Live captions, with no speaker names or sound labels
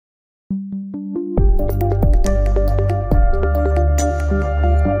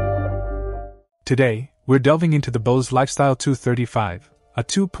Today, we're delving into the Bose Lifestyle 235, a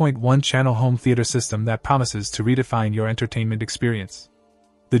 2.1-channel home theater system that promises to redefine your entertainment experience.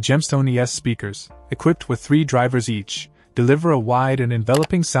 The Gemstone ES speakers, equipped with 3 drivers each, deliver a wide and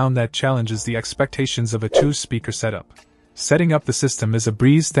enveloping sound that challenges the expectations of a 2-speaker setup. Setting up the system is a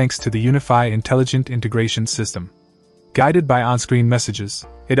breeze thanks to the Unify Intelligent Integration System. Guided by on-screen messages,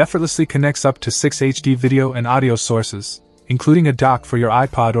 it effortlessly connects up to 6 HD video and audio sources, including a dock for your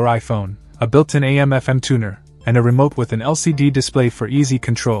iPod or iPhone, a built-in AM/FM tuner, and a remote with an LCD display for easy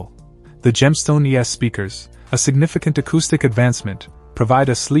control. The Gemstone ES speakers, a significant acoustic advancement, provide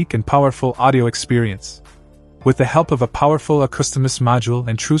a sleek and powerful audio experience. With the help of a powerful Acoustimus module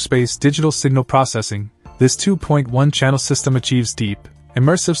and TrueSpace digital signal processing, this 2.1-channel system achieves deep,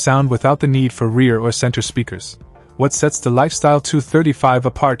 immersive sound without the need for rear or center speakers. What sets the Lifestyle 235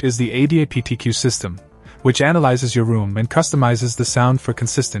 apart is the ADAPTQ system, which analyzes your room and customizes the sound for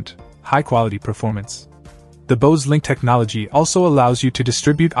consistent, high-quality performance. The Bose Link technology also allows you to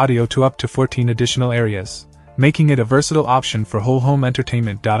distribute audio to up to 14 additional areas, making it a versatile option for whole home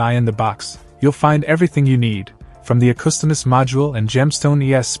entertainment. In the box, you'll find everything you need, from the Acoustimus module and Gemstone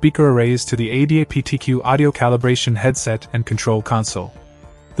ES speaker arrays to the ADAPTQ audio calibration headset and control console.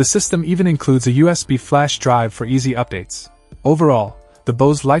 The system even includes a USB flash drive for easy updates. Overall, the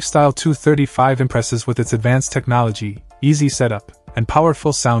Bose Lifestyle 235 impresses with its advanced technology, easy setup, and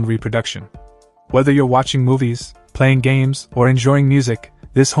powerful sound reproduction. Whether you're watching movies, playing games, or enjoying music,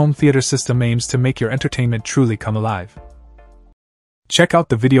 this home theater system aims to make your entertainment truly come alive. Check out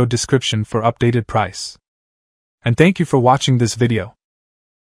the video description for updated price. And thank you for watching this video.